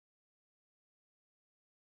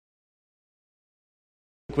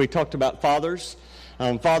We talked about fathers,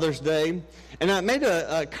 Father's Day, and I made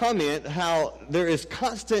a comment how there is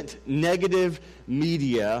constant negative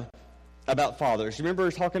media about fathers. You remember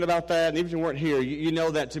talking about that? And even if you weren't here, you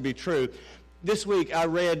know that to be true. This week I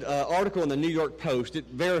read an article in the New York Post. It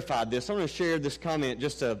verified this. I'm going to share this comment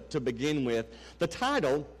just to begin with. The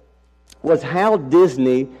title was How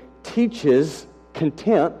Disney Teaches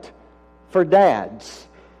Contempt for Dads.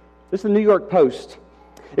 This is the New York Post.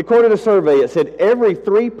 It quoted a survey. It said every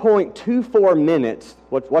 3.24 minutes,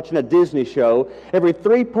 watching a Disney show, every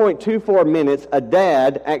 3.24 minutes, a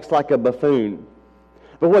dad acts like a buffoon.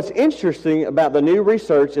 But what's interesting about the new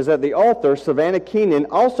research is that the author, Savannah Keenan,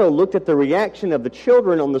 also looked at the reaction of the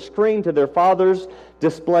children on the screen to their father's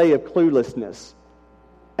display of cluelessness.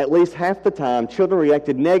 At least half the time, children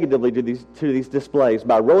reacted negatively to these displays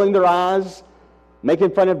by rolling their eyes,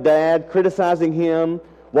 making fun of dad, criticizing him,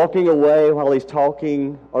 walking away while he's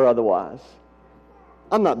talking, or otherwise.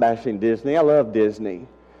 I'm not bashing Disney. I love Disney.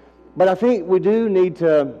 But I think we do need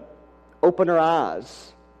to open our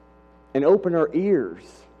eyes and open our ears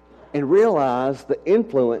and realize the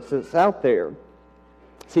influence that's out there.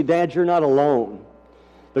 See, Dad, you're not alone.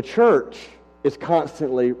 The church is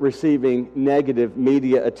constantly receiving negative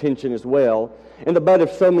media attention as well, and the butt of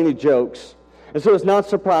so many jokes. And so it's not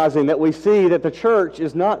surprising that we see that the church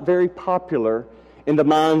is not very popular in the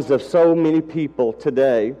minds of so many people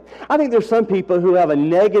today. I think there's some people who have a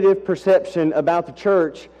negative perception about the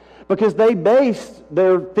church because they base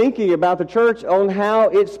their thinking about the church on how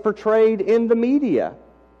it's portrayed in the media.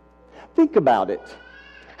 Think about it.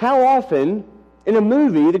 How often in a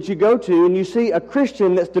movie that you go to and you see a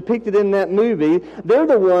Christian that's depicted in that movie, they're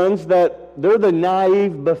the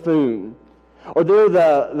naive buffoon, or they're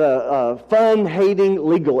the fun-hating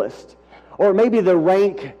legalist, or maybe the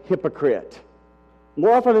rank hypocrite.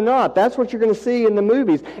 More often than not, that's what you're going to see in the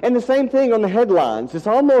movies. And the same thing on the headlines. It's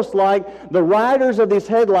almost like the writers of these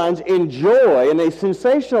headlines enjoy and they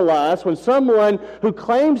sensationalize when someone who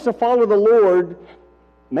claims to follow the Lord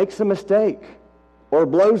makes a mistake or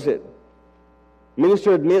blows it.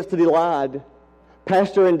 Minister admits that he lied.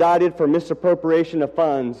 Pastor indicted for misappropriation of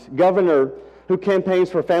funds. Governor who campaigns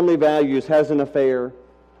for family values has an affair.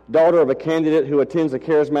 Daughter of a candidate who attends a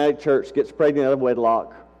charismatic church gets pregnant out of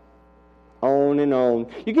wedlock. On and on.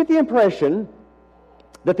 You get the impression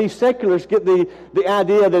that these secularists get the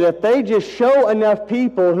idea that if they just show enough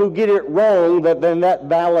people who get it wrong, then that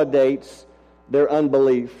validates their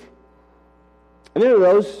unbelief. And there are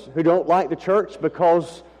those who don't like the church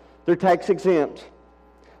because they're tax exempt.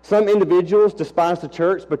 Some individuals despise the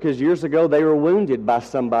church because years ago they were wounded by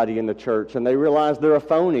somebody in the church and they realize they're a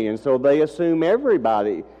phony, and so they assume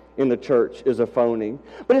everybody in the church is a phony.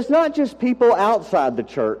 But it's not just people outside the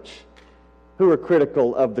church who are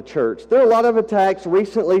critical of the church. There are a lot of attacks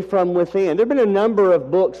recently from within. There have been a number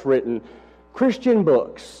of books written, Christian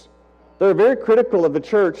books, that are very critical of the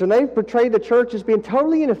church, and they've portrayed the church as being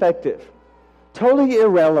totally ineffective, totally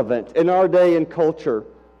irrelevant in our day and culture.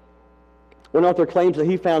 One author claims that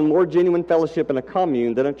he found more genuine fellowship in a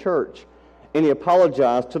commune than a church, and he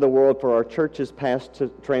apologized to the world for our church's past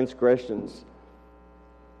transgressions.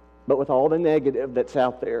 But with all the negative that's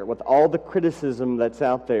out there, with all the criticism that's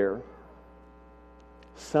out there,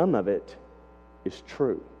 some of it is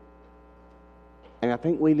true. And I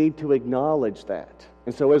think we need to acknowledge that.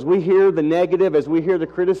 And so as we hear the negative, as we hear the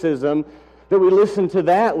criticism, that we listen to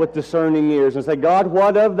that with discerning ears and say, God,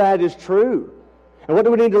 what of that is true? And what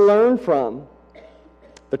do we need to learn from?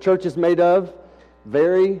 The church is made of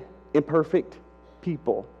very imperfect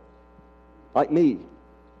people, like me,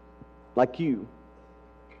 like you.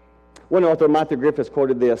 One author, Martha Griffiths,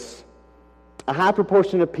 quoted this: a high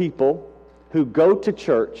proportion of people who go to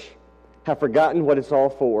church have forgotten what it's all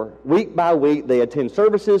for. Week by week, they attend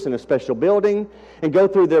services in a special building and go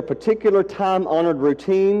through their particular time-honored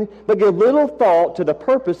routine, but give little thought to the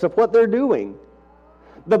purpose of what they're doing.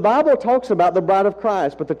 The Bible talks about the bride of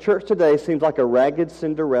Christ, but the church today seems like a ragged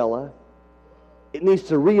Cinderella. It needs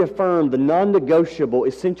to reaffirm the non-negotiable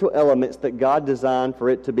essential elements that God designed for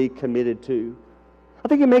it to be committed to. I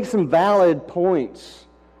think he makes some valid points.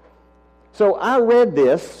 So I read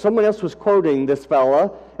this. Someone else was quoting this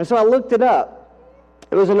fella, and so I looked it up.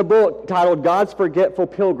 It was in a book titled God's Forgetful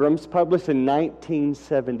Pilgrims, published in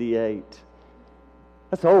 1978.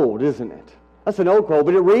 That's old, isn't it? That's an old quote,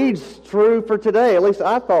 but it reads true for today. At least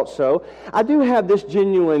I thought so. I do have this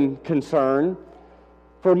genuine concern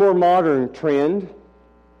for a more modern trend.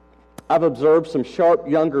 I've observed some sharp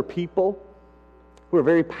younger people who are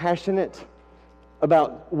very passionate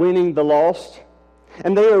about winning the lost.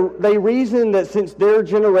 And they reason that since their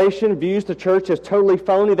generation views the church as totally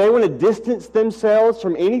phony, they want to distance themselves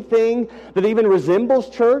from anything that even resembles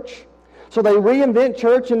church. So they reinvent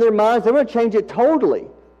church in their minds. They want to change it totally,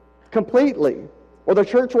 completely, or the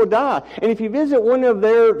church will die. And if you visit one of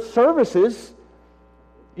their services,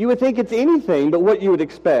 you would think it's anything but what you would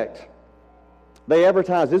expect. They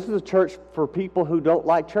advertise, this is a church for people who don't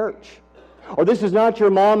like church. Or this is not your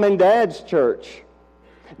mom and dad's church.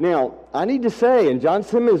 Now, I need to say, and John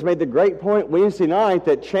Simmons made the great point Wednesday night,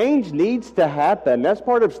 that change needs to happen. That's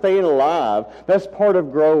part of staying alive. That's part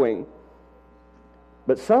of growing.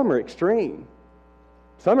 But some are extreme.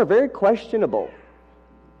 Some are very questionable.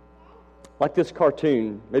 Like this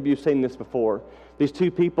cartoon. Maybe you've seen this before. These two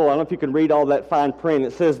people, I don't know if you can read all that fine print.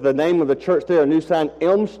 It says the name of the church there, a new sign,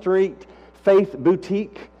 Elm Street Faith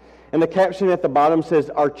Boutique. And the caption at the bottom says,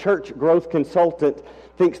 our church growth consultant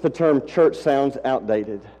thinks the term church sounds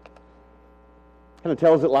outdated. Kind of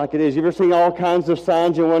tells it like it is. You ever seen all kinds of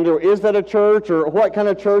signs and wonder, is that a church, or what kind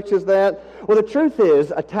of church is that? Well, the truth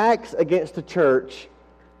is, attacks against the church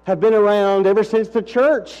have been around ever since the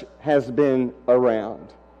church has been around.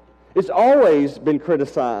 It's always been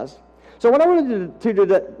criticized. So what I want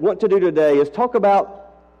to do today is talk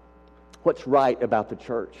about what's right about the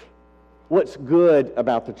church. What's good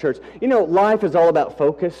about the church. You know, life is all about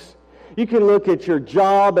focus. You can look at your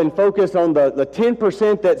job and focus on the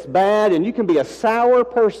 10% that's bad, and you can be a sour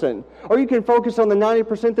person. Or you can focus on the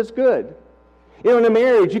 90% that's good. You know, in a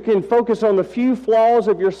marriage, you can focus on the few flaws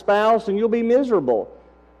of your spouse, and you'll be miserable.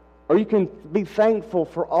 Or you can be thankful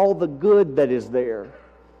for all the good that is there.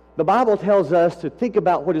 The Bible tells us to think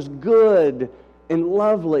about what is good and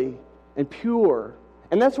lovely and pure.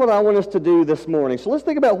 And that's what I want us to do this morning. So let's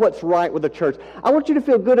think about what's right with the church. I want you to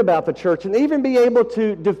feel good about the church and even be able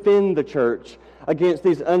to defend the church against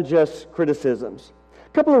these unjust criticisms. A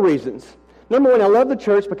couple of reasons. Number one, I love the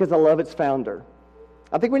church because I love its founder.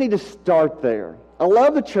 I think we need to start there. I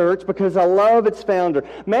love the church because I love its founder.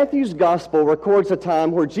 Matthew's gospel records a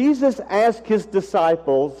time where Jesus asked his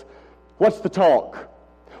disciples, what's the talk?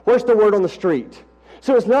 What's the word on the street?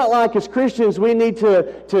 So it's not like as Christians we need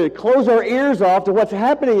to close our ears off to what's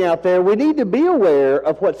happening out there. We need to be aware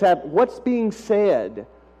of what's being said.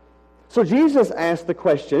 So Jesus asked the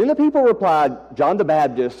question, and the people replied, John the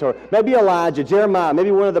Baptist, or maybe Elijah, Jeremiah, maybe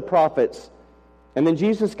one of the prophets. And then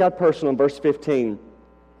Jesus got personal in verse 15.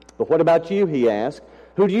 But what about you, he asked.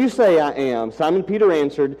 Who do you say I am? Simon Peter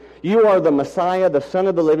answered, you are the Messiah, the Son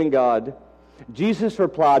of the living God. Jesus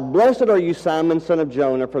replied, blessed are you, Simon, son of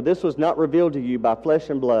Jonah, for this was not revealed to you by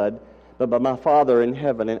flesh and blood, but by my Father in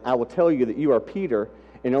heaven. And I will tell you that you are Peter,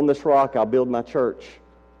 and on this rock I'll build my church.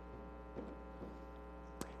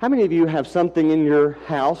 How many of you have something in your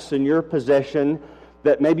house, in your possession,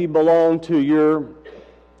 that maybe belonged to your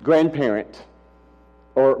grandparent,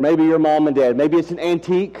 or maybe your mom and dad? Maybe it's an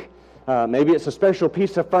antique. Maybe it's a special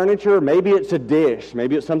piece of furniture. Maybe it's a dish.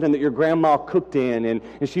 Maybe it's something that your grandma cooked in and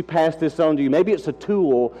she passed this on to you. Maybe it's a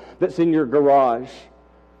tool that's in your garage.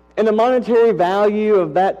 And the monetary value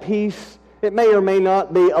of that piece, it may or may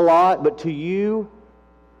not be a lot, but to you,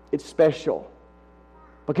 it's special.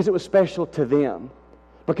 Because it was special to them.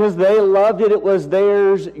 Because they loved it, it was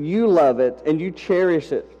theirs, you love it, and you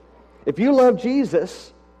cherish it. If you love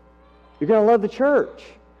Jesus, you're going to love the church.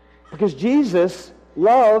 Because Jesus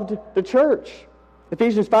loved the church.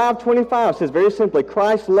 Ephesians 5:25 says very simply,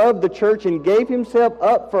 Christ loved the church and gave himself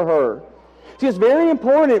up for her. See, it's very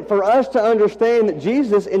important for us to understand that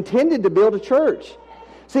Jesus intended to build a church.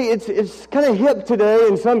 See, it's kind of hip today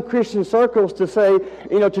in some Christian circles to say,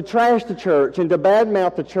 to trash the church and to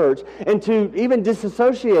badmouth the church and to even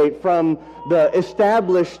disassociate from the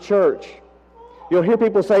established church. You'll hear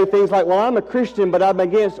people say things like, well, I'm a Christian, but I'm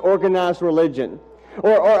against organized religion.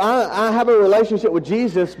 Or I have a relationship with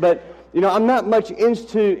Jesus, but I'm not much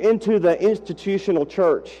into the institutional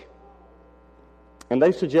church. And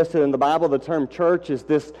they suggested in the Bible the term church is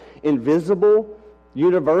this invisible,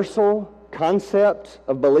 universal concept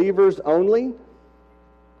of believers only.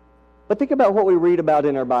 But think about what we read about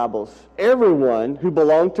in our Bibles. Everyone who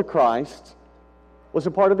belonged to Christ was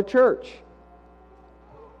a part of the church.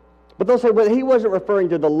 But they'll say, well, he wasn't referring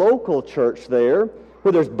to the local church there,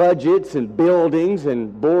 where there's budgets and buildings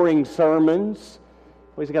and boring sermons.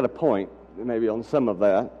 Well, he's got a point, maybe, on some of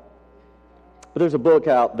that. But there's a book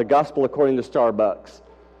out, The Gospel According to Starbucks.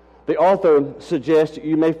 The author suggests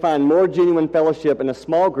you may find more genuine fellowship in a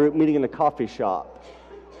small group meeting in a coffee shop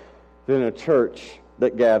than in a church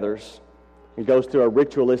that gathers and goes through a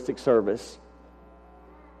ritualistic service.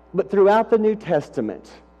 But throughout the New Testament,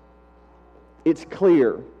 it's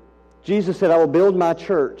clear. Jesus said, I will build my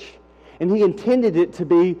church. And he intended it to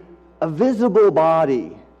be a visible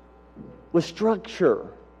body with structure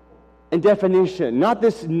and definition. Not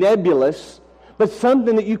this nebulous, but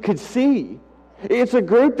something that you could see. It's a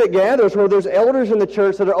group that gathers where there's elders in the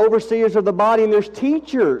church that are overseers of the body, and there's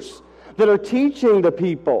teachers that are teaching the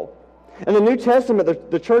people. In the New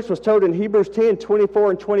Testament, the church was told in Hebrews 10,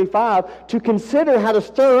 24 and 25 to consider how to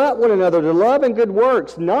stir up one another to love and good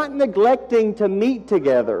works, not neglecting to meet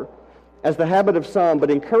together as the habit of some,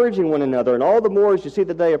 but encouraging one another, and all the more as you see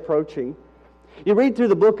the day approaching. You read through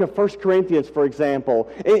the book of 1 Corinthians, for example,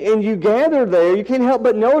 and you gather there, you can't help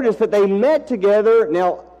but notice that they met together.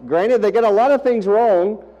 Now, granted, they got a lot of things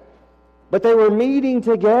wrong, but they were meeting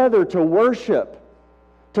together to worship,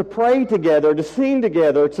 to pray together, to sing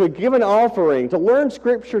together, to give an offering, to learn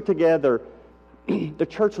Scripture together. The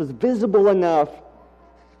church was visible enough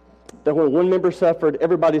that when one member suffered,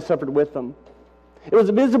 everybody suffered with them. It was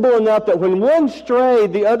visible enough that when one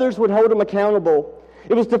strayed, the others would hold him accountable.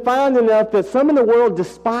 It was defined enough that some in the world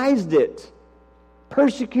despised it,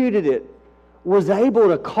 persecuted it, was able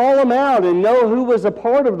to call them out and know who was a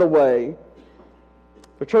part of the way.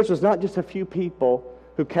 The church was not just a few people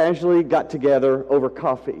who casually got together over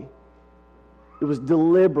coffee. It was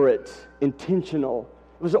deliberate, intentional.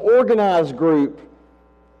 It was an organized group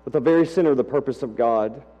with the very center of the purpose of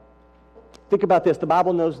God. Think about this. The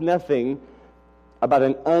Bible knows nothing about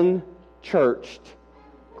an unchurched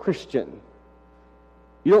Christian.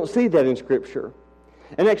 You don't see that in Scripture.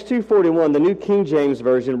 In Acts 2:41, the New King James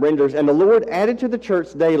Version renders, "And the Lord added to the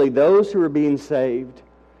church daily those who were being saved."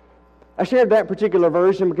 I shared that particular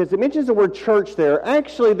version because it mentions the word church there.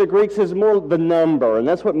 Actually, the Greek says more the number, and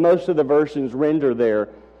that's what most of the versions render there.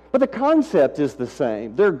 But the concept is the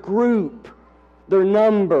same. Their group, their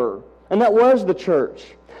number, and that was the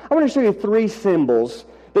church. I want to show you three symbols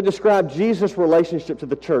that describe Jesus' relationship to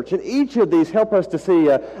the church. And each of these help us to see,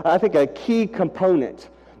 I think, a key component.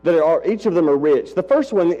 Each of them are rich. The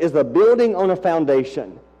first one is a building on a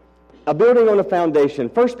foundation. A building on a foundation.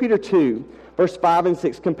 1 Peter 2, verse 5 and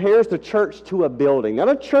 6 compares the church to a building. Not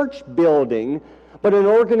a church building, but an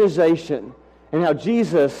organization. And how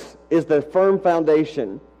Jesus is the firm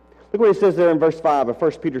foundation. Look what he says there in verse 5 of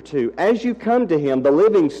 1 Peter 2. "As you come to him, the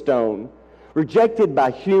living stone, rejected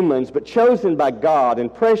by humans, but chosen by God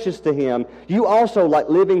and precious to him, you also, like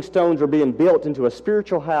living stones, are being built into a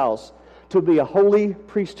spiritual house to be a holy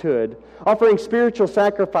priesthood, offering spiritual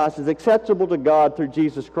sacrifices acceptable to God through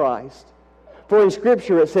Jesus Christ. For in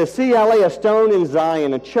Scripture it says, 'See, I lay a stone in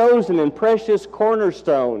Zion, a chosen and precious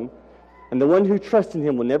cornerstone, and the one who trusts in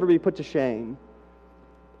him will never be put to shame.'"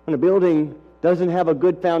 When a building doesn't have a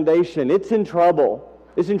good foundation, it's in trouble.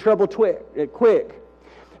 It's in trouble quick.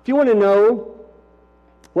 If you want to know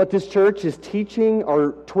what this church is teaching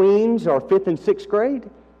our tweens, our 5th and 6th grade,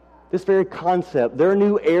 this very concept, their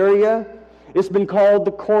new area, it's been called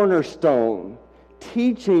the cornerstone,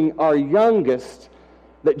 teaching our youngest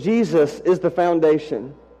that Jesus is the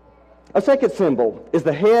foundation. A second symbol is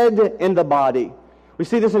the head and the body. We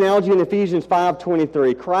see this analogy in Ephesians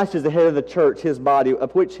 5:23. Christ is the head of the church, his body,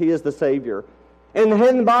 of which he is the Savior. And the head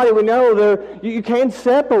and the body, we know you can't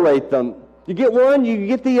separate them. You get one, you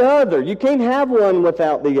get the other. You can't have one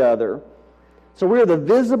without the other. So we're the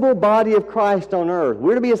visible body of Christ on earth.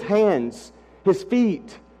 We're to be his hands, his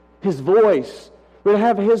feet, his voice. We're to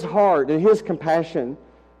have his heart and his compassion,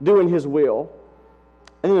 doing his will.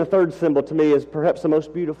 And then the third symbol to me is perhaps the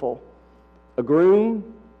most beautiful. A groom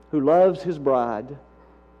who loves his bride.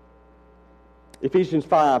 Ephesians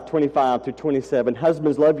 5:25 through 27.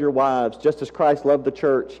 "Husbands, love your wives, just as Christ loved the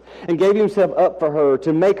church, and gave himself up for her,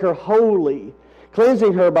 to make her holy,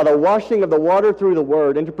 cleansing her by the washing of the water through the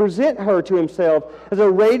word, and to present her to himself as a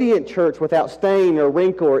radiant church without stain or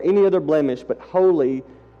wrinkle or any other blemish, but holy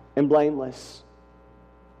and blameless."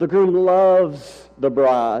 The groom loves the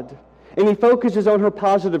bride, and he focuses on her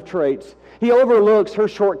positive traits. He overlooks her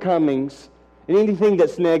shortcomings and anything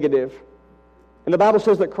that's negative. And the Bible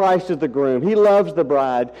says that Christ is the groom. He loves the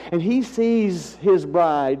bride, and he sees his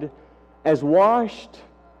bride as washed,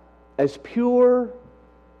 as pure,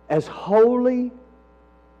 as holy.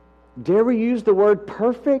 Dare we use the word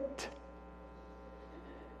perfect?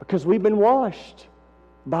 Because we've been washed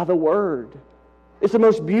by the Word. It's the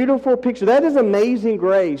most beautiful picture. That is amazing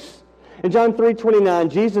grace. In John 3:29,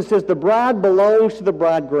 Jesus says, "The bride belongs to the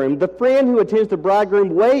bridegroom. The friend who attends the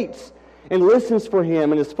bridegroom waits and listens for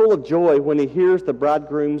him and is full of joy when he hears the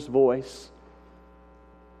bridegroom's voice."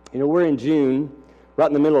 You know, we're in June, right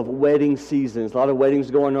in the middle of wedding seasons. A lot of weddings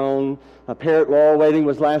going on. A Parrot Law wedding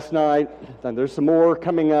was last night, and there's some more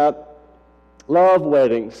coming up. Love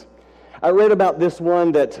weddings. I read about this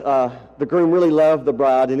one that the groom really loved the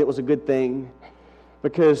bride, and it was a good thing.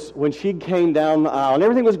 Because when she came down the aisle, and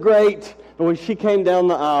everything was great, but when she came down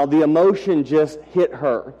the aisle, the emotion just hit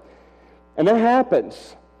her. And that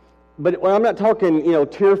happens. But when I'm not talking,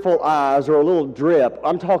 tearful eyes or a little drip,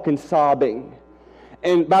 I'm talking sobbing.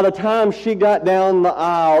 And by the time she got down the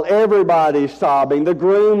aisle, everybody's sobbing. The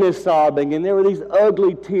groom is sobbing. And there were these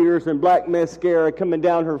ugly tears and black mascara coming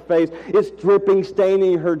down her face. It's dripping,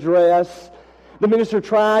 staining her dress. The minister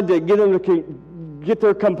tried to get them to get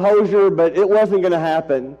their composure, but it wasn't going to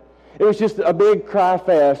happen. It was just a big cry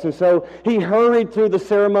fest. And so he hurried through the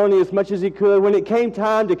ceremony as much as he could. When it came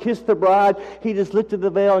time to kiss the bride, he just lifted the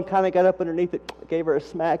veil and kind of got up underneath it, gave her a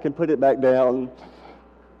smack and put it back down.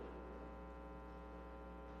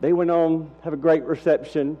 They went on, have a great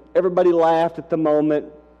reception. Everybody laughed at the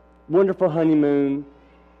moment. Wonderful honeymoon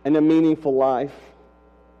and a meaningful life.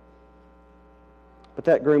 But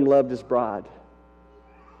that groom loved his bride.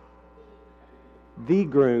 The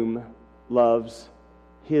groom loves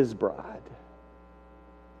his bride.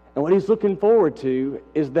 And what he's looking forward to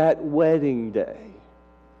is that wedding day,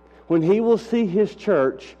 when he will see his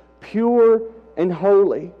church pure and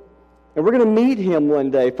holy. And we're going to meet him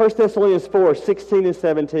one day. 1 Thessalonians 4, 16 and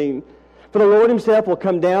 17. For the Lord himself will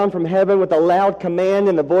come down from heaven with a loud command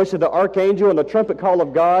and the voice of the archangel and the trumpet call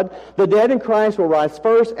of God. The dead in Christ will rise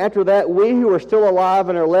first. After that, we who are still alive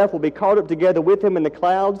and are left will be caught up together with him in the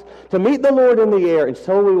clouds to meet the Lord in the air. And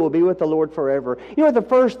so we will be with the Lord forever. You know what the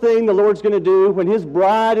first thing the Lord's going to do when his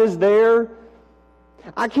bride is there?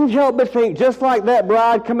 I can't help but think, just like that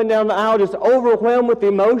bride coming down the aisle, just overwhelmed with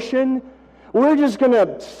emotion, we're just going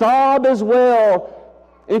to sob as well.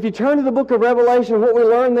 And if you turn to the book of Revelation, what we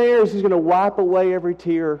learn there is he's going to wipe away every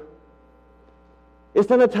tear. It's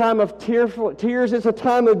not a time of tears, it's a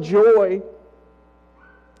time of joy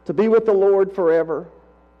to be with the Lord forever.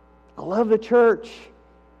 I love the church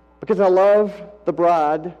because I love the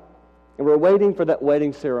bride, and we're waiting for that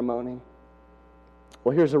wedding ceremony.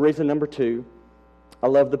 Well, here's the reason number 2. I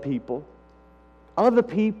love the people. I love the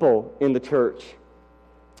people in the church.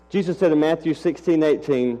 Jesus said in Matthew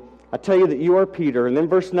 16:18, I tell you that you are Peter. And then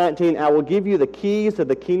verse 19, I will give you the keys of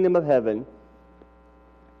the kingdom of heaven.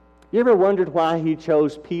 You ever wondered why he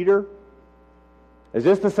chose Peter? Is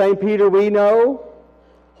this the same Peter we know?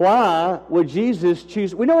 Why would Jesus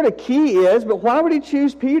choose? We know what a key is, but why would he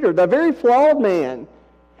choose Peter, the very flawed man?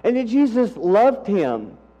 And then Jesus loved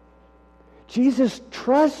him. Jesus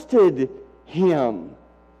trusted him.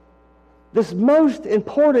 This most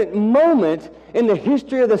important moment in the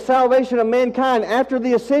history of the salvation of mankind after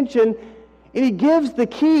the ascension, and he gives the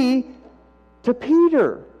key to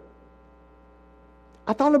Peter.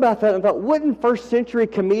 I thought about that and thought, wouldn't first century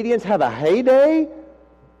comedians have a heyday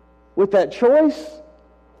with that choice?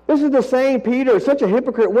 This is the same Peter, such a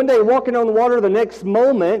hypocrite, one day walking on the water, the next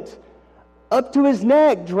moment up to his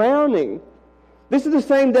neck, drowning. This is the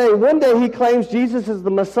same day. One day he claims Jesus is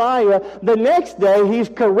the Messiah. The next day he's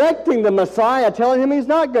correcting the Messiah, telling him he's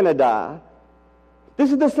not going to die.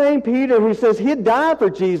 This is the same Peter who says he'd die for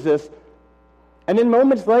Jesus, and then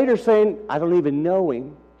moments later saying, I don't even know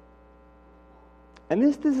him. And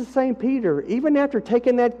this is the same Peter, even after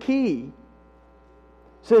taking that key,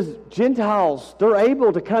 says Gentiles, they're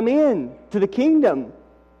able to come in to the kingdom.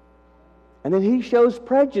 And then he shows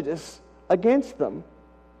prejudice against them.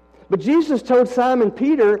 But Jesus told Simon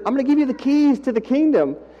Peter, I'm going to give you the keys to the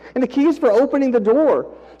kingdom. And the keys for opening the door.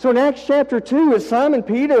 So in Acts chapter 2, it's Simon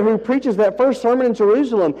Peter who preaches that first sermon in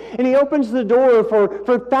Jerusalem. And he opens the door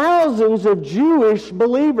for thousands of Jewish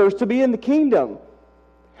believers to be in the kingdom.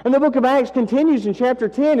 And the book of Acts continues in chapter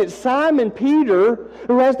 10. It's Simon Peter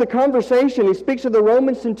who has the conversation. He speaks of the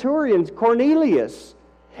Roman centurion, Cornelius,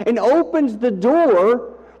 and opens the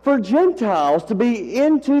door for Gentiles to be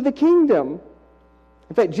into the kingdom.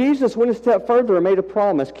 In fact, Jesus went a step further and made a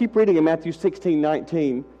promise. Keep reading in Matthew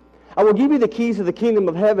 16:19. I will give you the keys of the kingdom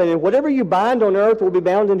of heaven, and whatever you bind on earth will be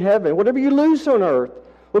bound in heaven. Whatever you loose on earth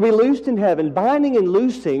will be loosed in heaven. Binding and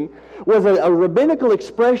loosing was a rabbinical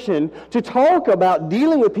expression to talk about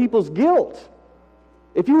dealing with people's guilt.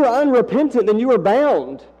 If you were unrepentant, then you were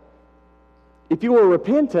bound. If you were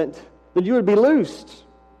repentant, then you would be loosed.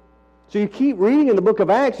 So you keep reading in the book of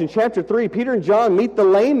Acts in chapter 3, Peter and John meet the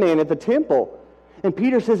lame man at the temple. And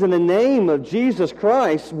Peter says, in the name of Jesus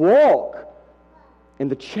Christ, walk.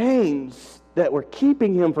 And the chains that were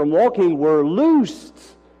keeping him from walking were loosed.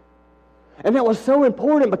 And that was so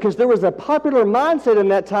important because there was a popular mindset in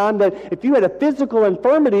that time that if you had a physical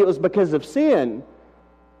infirmity, it was because of sin.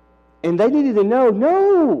 And they needed to know,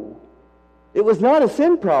 no, it was not a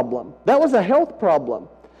sin problem. That was a health problem.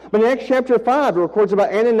 But in Acts chapter 5, it records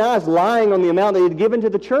about Ananias lying on the amount that he had given to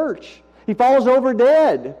the church. He falls over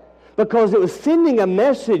dead. because it was sending a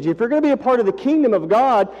message. If you're going to be a part of the kingdom of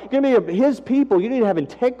God, you're going to be His people, you need to have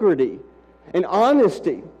integrity and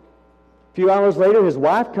honesty. A few hours later, his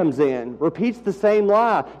wife comes in, repeats the same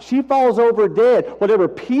lie. She falls over dead. Whatever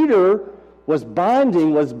Peter was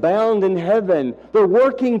binding was bound in heaven. They're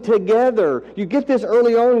working together. You get this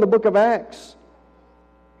early on in the book of Acts.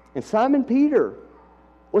 And Simon Peter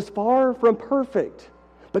was far from perfect,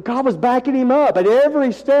 but God was backing him up at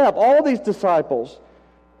every step. All these disciples,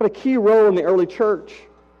 what a key role in the early church.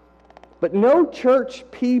 But no church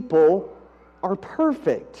people are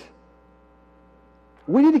perfect.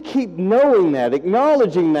 We need to keep knowing that,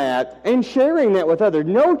 acknowledging that, and sharing that with others.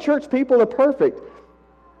 No church people are perfect.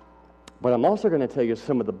 But I'm also going to tell you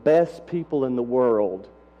some of the best people in the world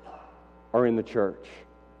are in the church.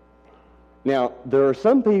 Now, there are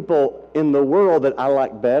some people in the world that I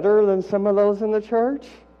like better than some of those in the church.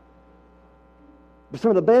 But some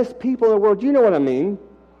of the best people in the world, you know what I mean.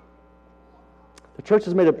 The church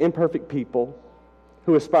is made of imperfect people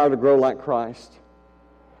who aspire to grow like Christ.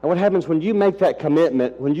 And what happens when you make that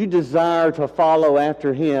commitment, when you desire to follow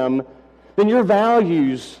after Him, then your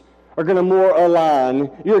values are going to more align.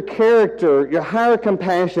 Your character, your higher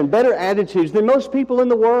compassion, better attitudes than most people in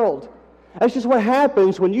the world. That's just what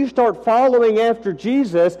happens when you start following after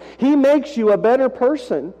Jesus. He makes you a better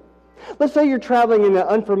person. Let's say you're traveling in an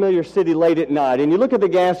unfamiliar city late at night, and you look at the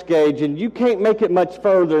gas gauge, and you can't make it much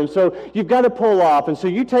further, and so you've got to pull off, and so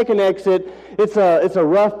you take an exit. It's a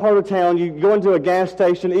rough part of town. You go into a gas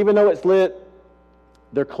station, even though it's lit,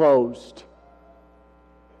 they're closed.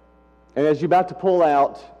 And as you're about to pull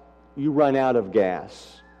out, you run out of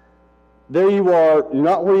gas. There you are,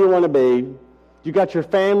 not where you want to be. You got your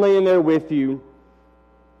family in there with you,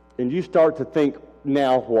 and you start to think,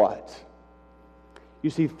 now what? You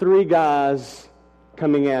see 3 guys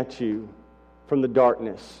coming at you from the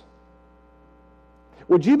darkness.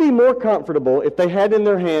 Would you be more comfortable if they had in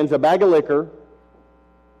their hands a bag of liquor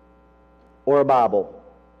or a Bible?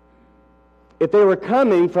 If they were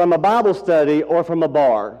coming from a Bible study or from a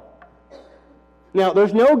bar? Now,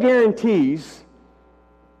 there's no guarantees,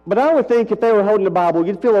 but I would think if they were holding the Bible,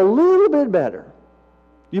 you'd feel a little bit better.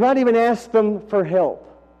 You might even ask them for help.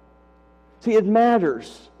 See, it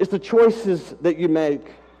matters. It's the choices that you make.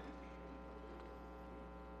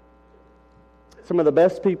 Some of the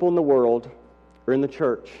best people in the world are in the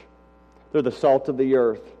church. They're the salt of the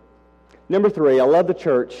earth. Number 3, I love the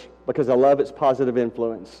church because I love its positive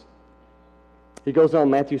influence. He goes on,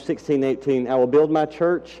 Matthew 16:18, I will build my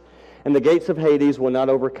church, and the gates of Hades will not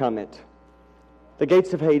overcome it. The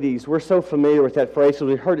gates of Hades, we're so familiar with that phrase because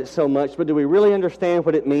we've heard it so much, but do we really understand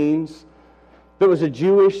what it means? It was a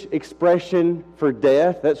Jewish expression for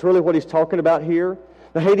death. That's really what he's talking about here.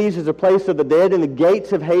 The Hades is a place of the dead, and the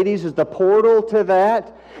gates of Hades is the portal to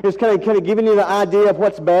that. It's kind of giving you the idea of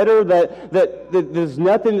what's better, that there's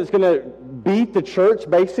nothing that's going to beat the church,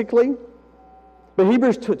 basically. But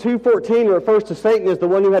Hebrews 2:14 refers to Satan as the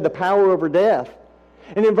one who had the power over death.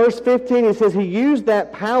 And in verse 15, he says he used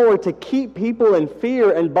that power to keep people in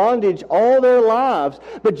fear and bondage all their lives.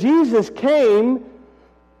 But Jesus came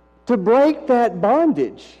to break that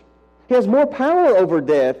bondage. He has more power over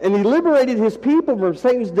death, and He liberated His people from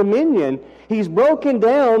Satan's dominion. He's broken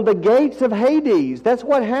down the gates of Hades. That's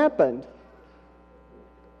what happened.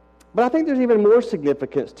 But I think there's even more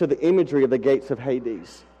significance to the imagery of the gates of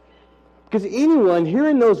Hades. Because anyone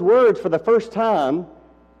hearing those words for the first time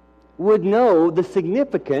would know the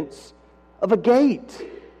significance of a gate.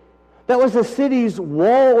 That was a city's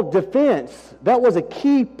wall defense. That was a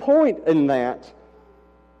key point in that.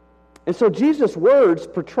 And so Jesus' words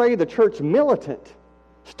portray the church militant,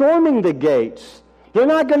 storming the gates. They're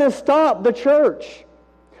not going to stop the church.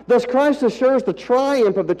 Thus Christ assures the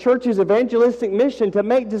triumph of the church's evangelistic mission to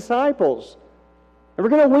make disciples. And we're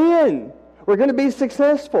going to win. We're going to be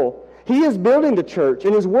successful. He is building the church,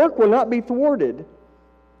 and His work will not be thwarted.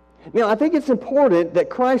 Now, I think it's important that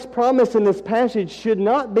Christ's promise in this passage should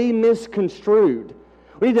not be misconstrued.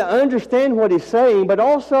 We need to understand what He's saying, but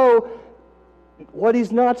also what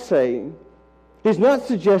He's not saying. He's not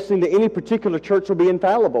suggesting that any particular church will be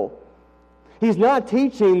infallible. He's not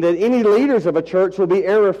teaching that any leaders of a church will be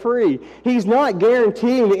error-free. He's not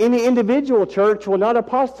guaranteeing that any individual church will not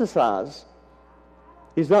apostatize.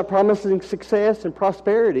 He's not promising success and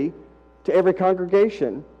prosperity to every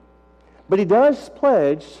congregation. But He does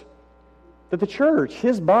pledge that the church,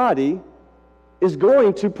 His body, is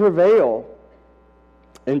going to prevail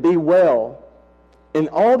and be well. And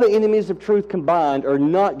all the enemies of truth combined are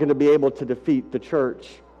not going to be able to defeat the church.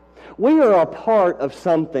 We are a part of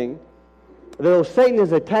something. Though Satan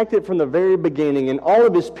has attacked it from the very beginning, and all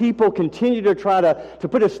of his people continue to try to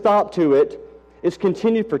put a stop to it, It's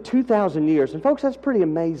continued for 2,000 years. And folks, that's pretty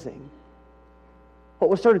amazing. What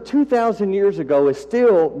was started 2,000 years ago is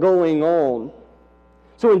still going on.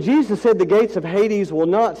 So when Jesus said the gates of Hades will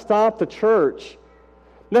not stop the church,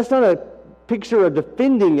 that's not a picture of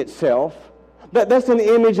defending itself. That's an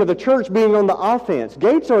image of the church being on the offense.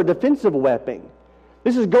 Gates are a defensive weapon.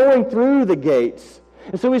 This is going through the gates.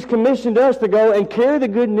 And so he's commissioned us to go and carry the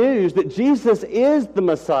good news that Jesus is the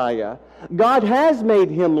Messiah. God has made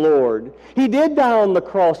him Lord. He did die on the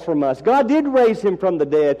cross from us. God did raise him from the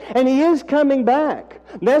dead. And he is coming back.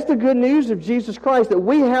 That's the good news of Jesus Christ, that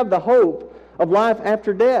we have the hope of life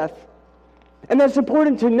after death. And that's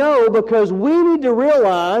important to know because we need to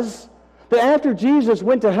realize that after Jesus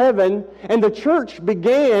went to heaven and the church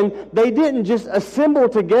began, they didn't just assemble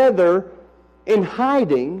together in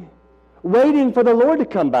hiding, waiting for the Lord to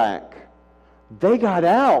come back. They got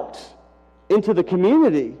out into the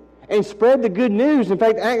community and spread the good news. In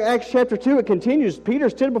fact, Acts chapter 2, it continues. Peter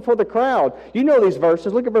stood before the crowd. You know these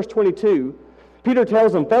verses. Look at verse 22. Peter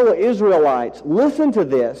tells them, fellow Israelites, listen to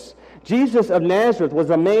this. Jesus of Nazareth was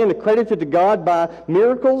a man accredited to God by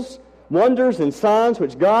miracles, wonders, and signs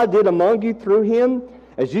which God did among you through him.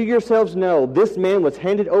 As you yourselves know, this man was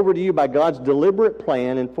handed over to you by God's deliberate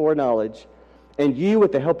plan and foreknowledge. And you,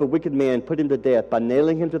 with the help of wicked men, put him to death by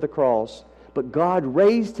nailing him to the cross. But God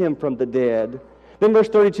raised him from the dead. Then verse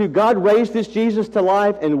 32, God raised this Jesus to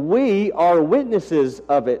life, and we are witnesses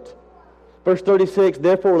of it. Verse 36,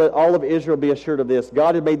 therefore let all of Israel be assured of this.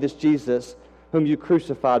 God had made this Jesus, whom you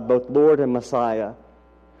crucified, both Lord and Messiah.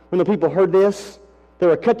 When the people heard this, they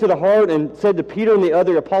were cut to the heart and said to Peter and the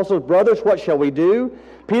other apostles, brothers, what shall we do?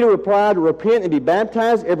 Peter replied, repent and be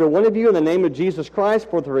baptized, every one of you, in the name of Jesus Christ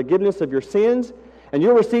for the forgiveness of your sins, and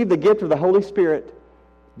you'll receive the gift of the Holy Spirit.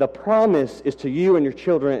 The promise is to you and your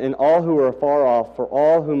children and all who are far off, for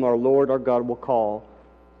all whom our Lord our God will call.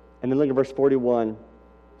 And then look at verse 41.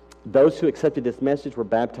 Those who accepted this message were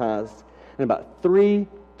baptized, and about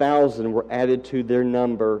 3,000 were added to their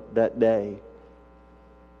number that day.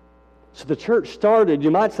 So the church started,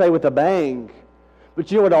 you might say, with a bang.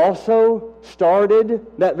 But you know what also started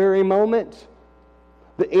that very moment?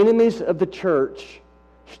 The enemies of the church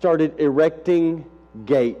started erecting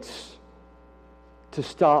gates to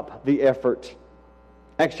stop the effort.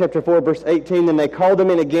 Acts chapter 4, verse 18, then they called them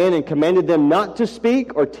in again and commanded them not to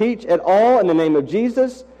speak or teach at all in the name of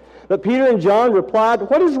Jesus. But Peter and John replied,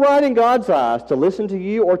 what is right in God's eyes, to listen to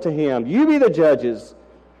you or to him? You be the judges.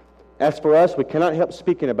 As for us, we cannot help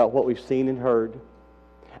speaking about what we've seen and heard.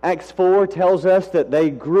 Acts 4 tells us that they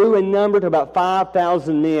grew in number to about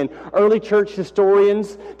 5,000 men. Early church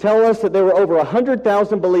historians tell us that there were over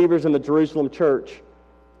 100,000 believers in the Jerusalem church.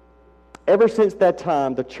 Ever since that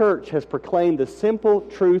time, the church has proclaimed the simple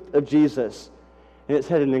truth of Jesus, and it's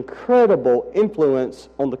had an incredible influence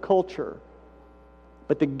on the culture.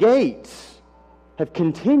 But the gates have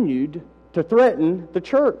continued to threaten the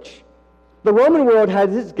church. The Roman world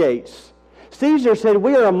has its gates. Caesar said,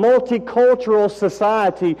 we are a multicultural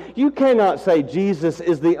society. You cannot say Jesus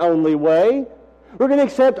is the only way. We're going to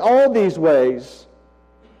accept all these ways.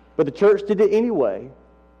 But the church did it anyway.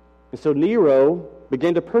 And so Nero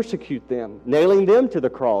began to persecute them, nailing them to the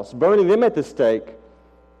cross, burning them at the stake,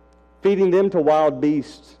 feeding them to wild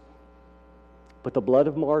beasts. But the blood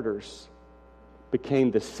of martyrs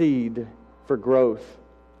became the seed for growth.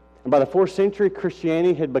 And by the 4th century,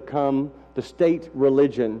 Christianity had become the state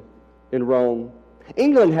religion in Rome.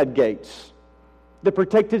 England had gates that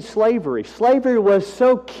protected slavery. Slavery was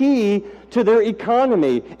so key to their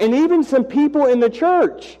economy. And even some people in the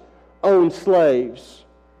church owned slaves.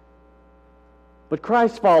 But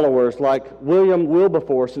Christ's followers like William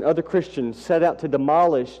Wilberforce and other Christians set out to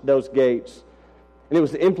demolish those gates. And it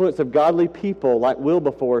was the influence of godly people like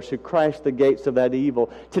Wilberforce who crashed the gates of that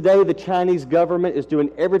evil. Today, the Chinese government is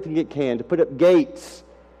doing everything it can to put up gates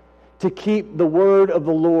to keep the word of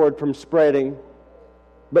the Lord from spreading.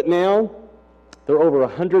 But now, there are over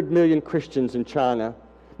 100 million Christians in China,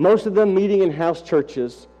 most of them meeting in house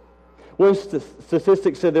churches. One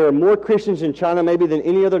statistic said there are more Christians in China maybe than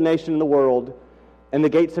any other nation in the world, and the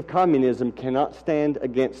gates of communism cannot stand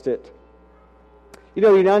against it. You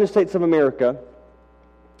know, the United States of America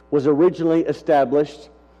was originally established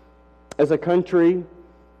as a country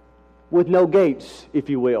with no gates, if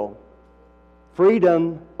you will.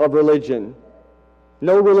 Freedom of religion.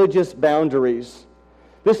 No religious boundaries.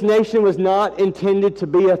 This nation was not intended to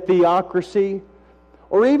be a theocracy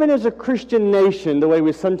or even as a Christian nation, the way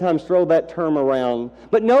we sometimes throw that term around.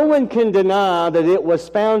 But no one can deny that it was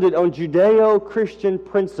founded on Judeo-Christian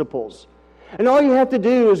principles. And all you have to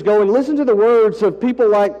do is go and listen to the words of people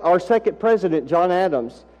like our second president, John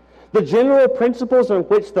Adams. The general principles on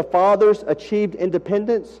which the fathers achieved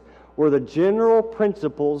independence were the general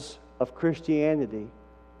principles of Christianity.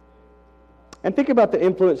 And think about the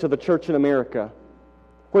influence of the church in America,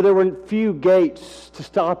 where there were few gates to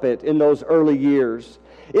stop it in those early years.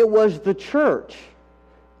 It was the church,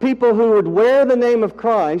 people who would wear the name of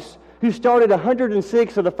Christ, who started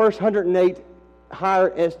 106 of the first 108 higher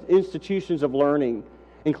institutions of learning,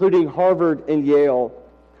 including Harvard and Yale.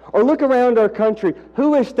 Or look around our country.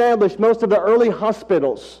 Who established most of the early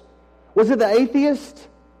hospitals? Was it the atheists?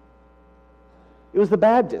 It was the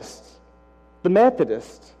Baptists, the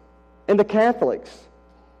Methodists, and the Catholics.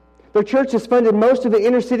 The church has funded most of the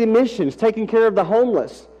inner city missions, taking care of the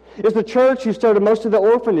homeless. It's the church who started most of the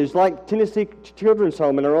orphanages, like Tennessee Children's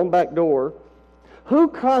Home in our own back door. Who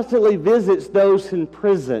constantly visits those in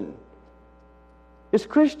prison? It's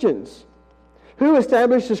Christians. Who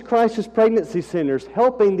establishes crisis pregnancy centers,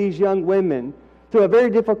 helping these young women through a very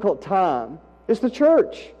difficult time? It's the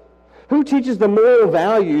church. Who teaches the moral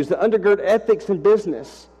values that undergird ethics in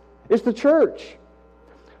business? It's the church.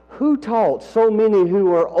 Who taught so many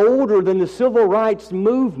who are older than the civil rights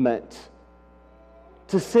movement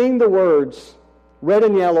to sing the words, red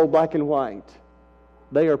and yellow, black and white?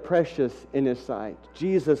 They are precious in His sight.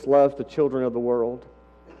 Jesus loves the children of the world.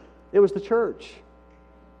 It was the church.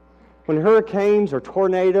 When hurricanes or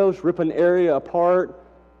tornadoes rip an area apart,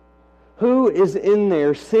 who is in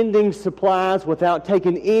there sending supplies without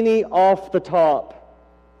taking any off the top?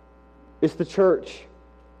 It's the church.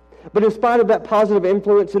 But in spite of that positive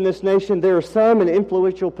influence in this nation, there are some in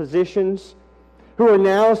influential positions who are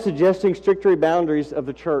now suggesting stricter boundaries of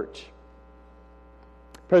the church.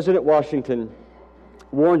 President Washington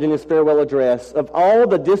warned in his farewell address of all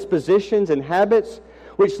the dispositions and habits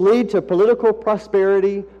which lead to political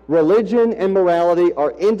prosperity, religion, and morality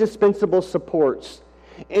are indispensable supports.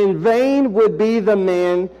 In vain would that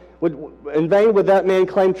man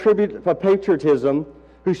claim tribute of patriotism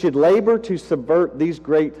who should labor to subvert these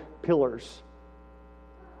great pillars.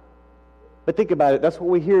 But think about it, that's what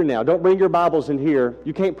we hear now. Don't bring your Bibles in here.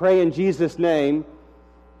 You can't pray in Jesus' name.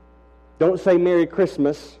 Don't say Merry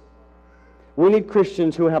Christmas. We need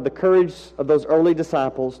Christians who have the courage of those early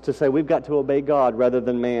disciples to say we've got to obey God rather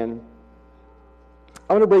than man.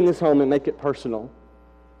 I want to bring this home and make it personal.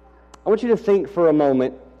 I want you to think for a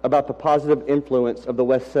moment about the positive influence of the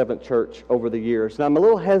West Seventh Church over the years. Now, I'm a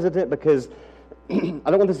little hesitant because I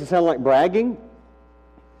don't want this to sound like bragging,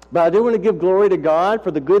 but I do want to give glory to God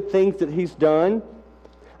for the good things that He's done.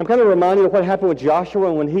 I'm kind of reminded of what happened with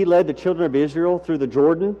Joshua when he led the children of Israel through the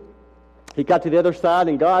Jordan. He got to the other side,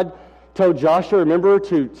 and God told Joshua, remember,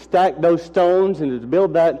 to stack those stones and to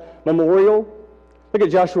build that memorial. Look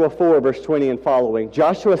at Joshua 4, verse 20 and following.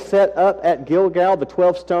 Joshua set up at Gilgal the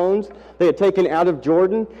 12 stones they had taken out of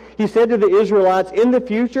Jordan. He said to the Israelites, in the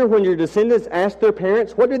future, when your descendants ask their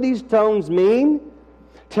parents, what do these stones mean?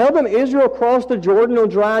 Tell them Israel crossed the Jordan on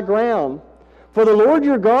dry ground. For the Lord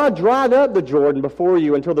your God dried up the Jordan before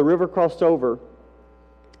you until the river crossed over.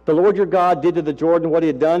 The Lord your God did to the Jordan what He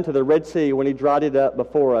had done to the Red Sea when He dried it up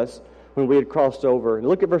before us when we had crossed over. And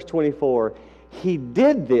look at verse 24. He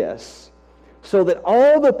did this so that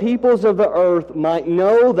all the peoples of the earth might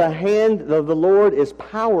know the hand of the Lord is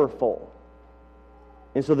powerful,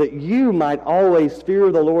 and so that you might always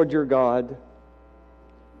fear the Lord your God.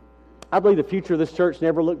 I believe the future of this church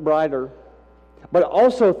never looked brighter. But I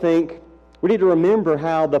also think we need to remember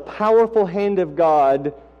how the powerful hand of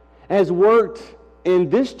God has worked in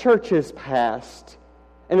this church's past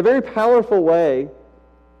in a very powerful way.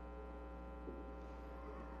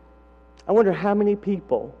 I wonder how many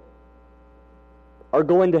people are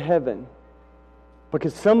going to heaven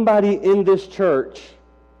because somebody in this church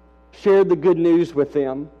shared the good news with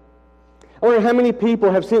them. I wonder how many people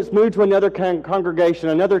have since moved to another congregation,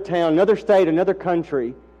 another town, another state, another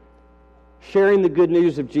country, sharing the good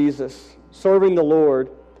news of Jesus, serving the Lord.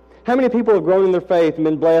 How many people have grown in their faith and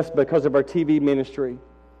been blessed because of our TV ministry?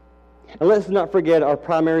 And let's not forget our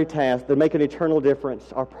primary task to make an eternal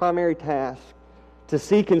difference. Our primary task to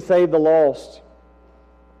seek and save the lost.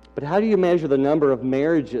 But how do you measure the number of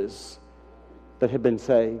marriages that have been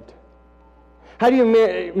saved? How do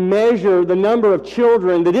you measure the number of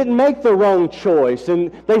children that didn't make the wrong choice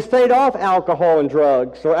and they stayed off alcohol and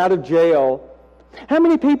drugs or out of jail? How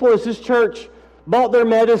many people has this church bought their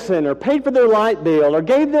medicine or paid for their light bill or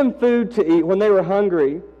gave them food to eat when they were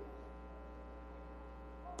hungry?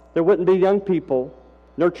 There wouldn't be young people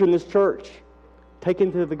nurturing this church,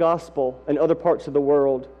 taken to the gospel in other parts of the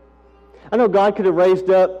world. I know God could have raised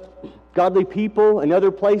up godly people in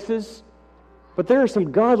other places, but there are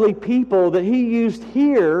some godly people that He used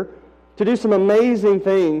here to do some amazing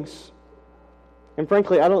things. And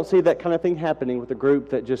frankly, I don't see that kind of thing happening with a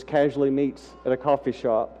group that just casually meets at a coffee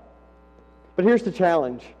shop. But here's the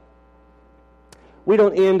challenge. We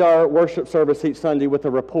don't end our worship service each Sunday with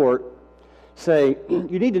a report saying,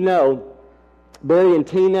 you need to know, Barry and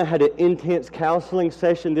Tina had an intense counseling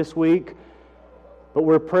session this week, but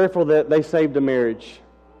we're prayerful that they saved a marriage.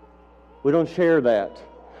 We don't share that.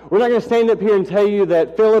 We're not going to stand up here and tell you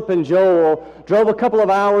that Philip and Joel drove a couple of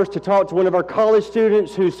hours to talk to one of our college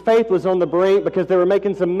students whose faith was on the brink because they were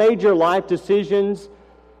making some major life decisions,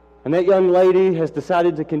 and that young lady has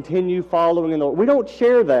decided to continue following in the Lord. We don't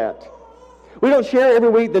share that. We don't share every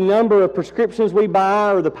week the number of prescriptions we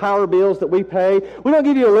buy or the power bills that we pay. We don't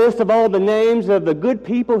give you a list of all the names of the good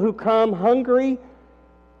people who come hungry,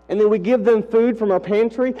 and then we give them food from our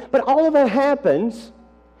pantry. But all of that happens,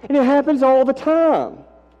 and it happens all the time.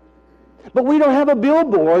 But we don't have a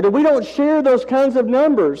billboard, and we don't share those kinds of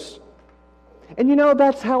numbers. And you know,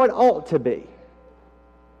 that's how it ought to be.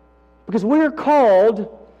 Because we're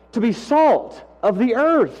called to be salt of the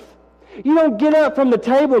earth. You don't get up from the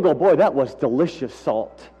table and go, boy, that was delicious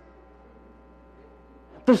salt.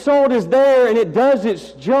 The salt is there and it does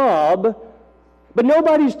its job, but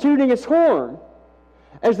nobody's tooting its horn.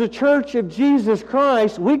 As the Church of Jesus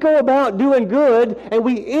Christ, we go about doing good and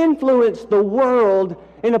we influence the world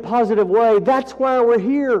in a positive way. That's why we're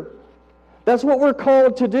here. That's what we're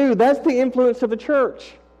called to do. That's the influence of the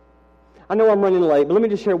church. I know I'm running late, but let me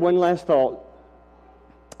just share one last thought.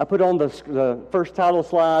 I put on the first title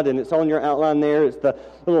slide, and it's on your outline there. It's the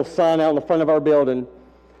little sign out in the front of our building. It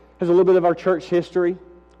has a little bit of our church history.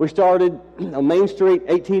 We started on Main Street,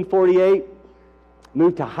 1848,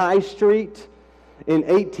 moved to High Street in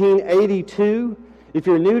 1882. If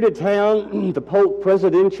you're new to town, the Polk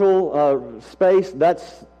Presidential Space,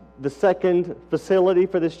 that's the second facility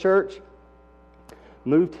for this church.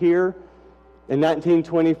 Moved here in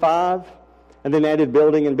 1925. And then added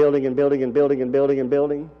building and building and building and building and building and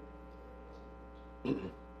building. You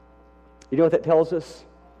know what that tells us?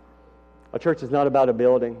 A church is not about a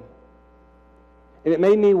building. And it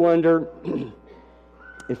made me wonder,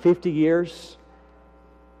 in 50 years,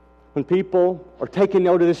 when people are taking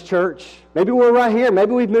note of this church, maybe we're right here,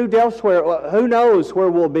 maybe we've moved elsewhere, who knows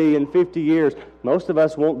where we'll be in 50 years. Most of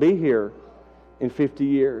us won't be here in 50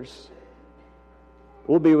 years.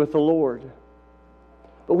 We'll be with the Lord.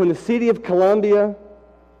 But when the city of Columbia,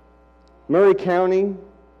 Murray County,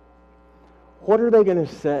 what are they going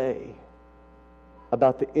to say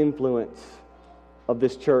about the influence of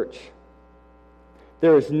this church?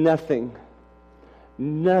 There is nothing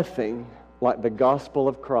like the gospel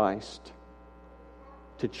of Christ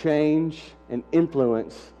to change and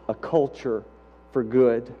influence a culture for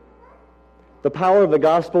good. The power of the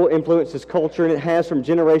gospel influences culture, and it has from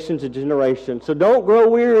generation to generation. So don't grow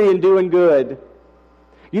weary in doing good.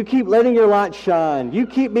 You keep letting your light shine. You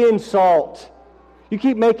keep being salt. You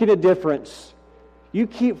keep making a difference. You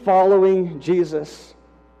keep following Jesus.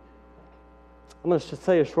 I'm going to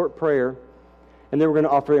say a short prayer, and then we're going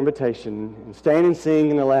to offer invitation and stand and sing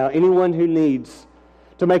and allow anyone who needs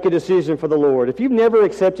to make a decision for the Lord. If you've never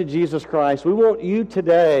accepted Jesus Christ, we want you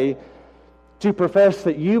today to profess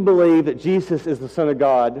that you believe that Jesus is the Son of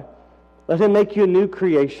God. Let Him make you a new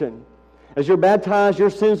creation. As you're baptized, your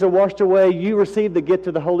sins are washed away, you receive the gift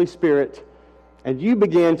of the Holy Spirit, and you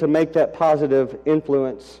begin to make that positive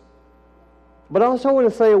influence. But I also want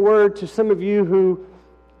to say a word to some of you who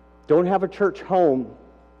don't have a church home.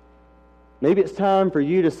 Maybe it's time for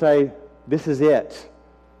you to say, this is it.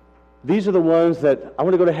 These are the ones that I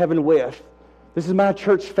want to go to heaven with. This is my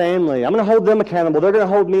church family. I'm going to hold them accountable. They're going to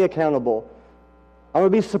hold me accountable. I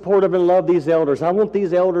want to be supportive and love these elders. I want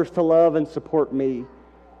these elders to love and support me.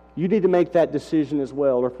 You need to make that decision as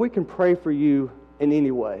well. Or if we can pray for you in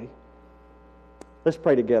any way. Let's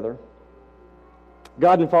pray together.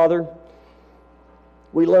 God and Father,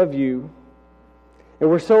 we love you. And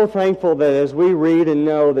we're so thankful that as we read and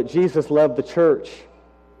know that Jesus loved the church.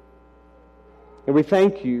 And we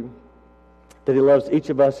thank you that He loves each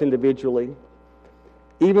of us individually.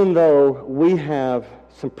 Even though we have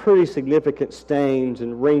some pretty significant stains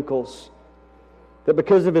and wrinkles, that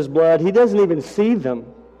because of His blood, He doesn't even see them.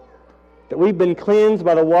 That we've been cleansed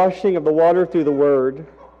by the washing of the water through the Word.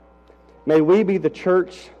 May we be the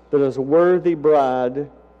church that is a worthy bride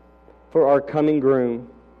for our coming groom.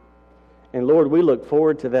 And Lord, we look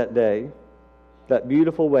forward to that day, that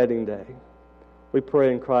beautiful wedding day. We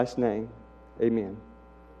pray in Christ's name. Amen.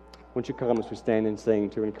 Won't you come as we stand and sing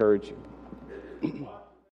to encourage you?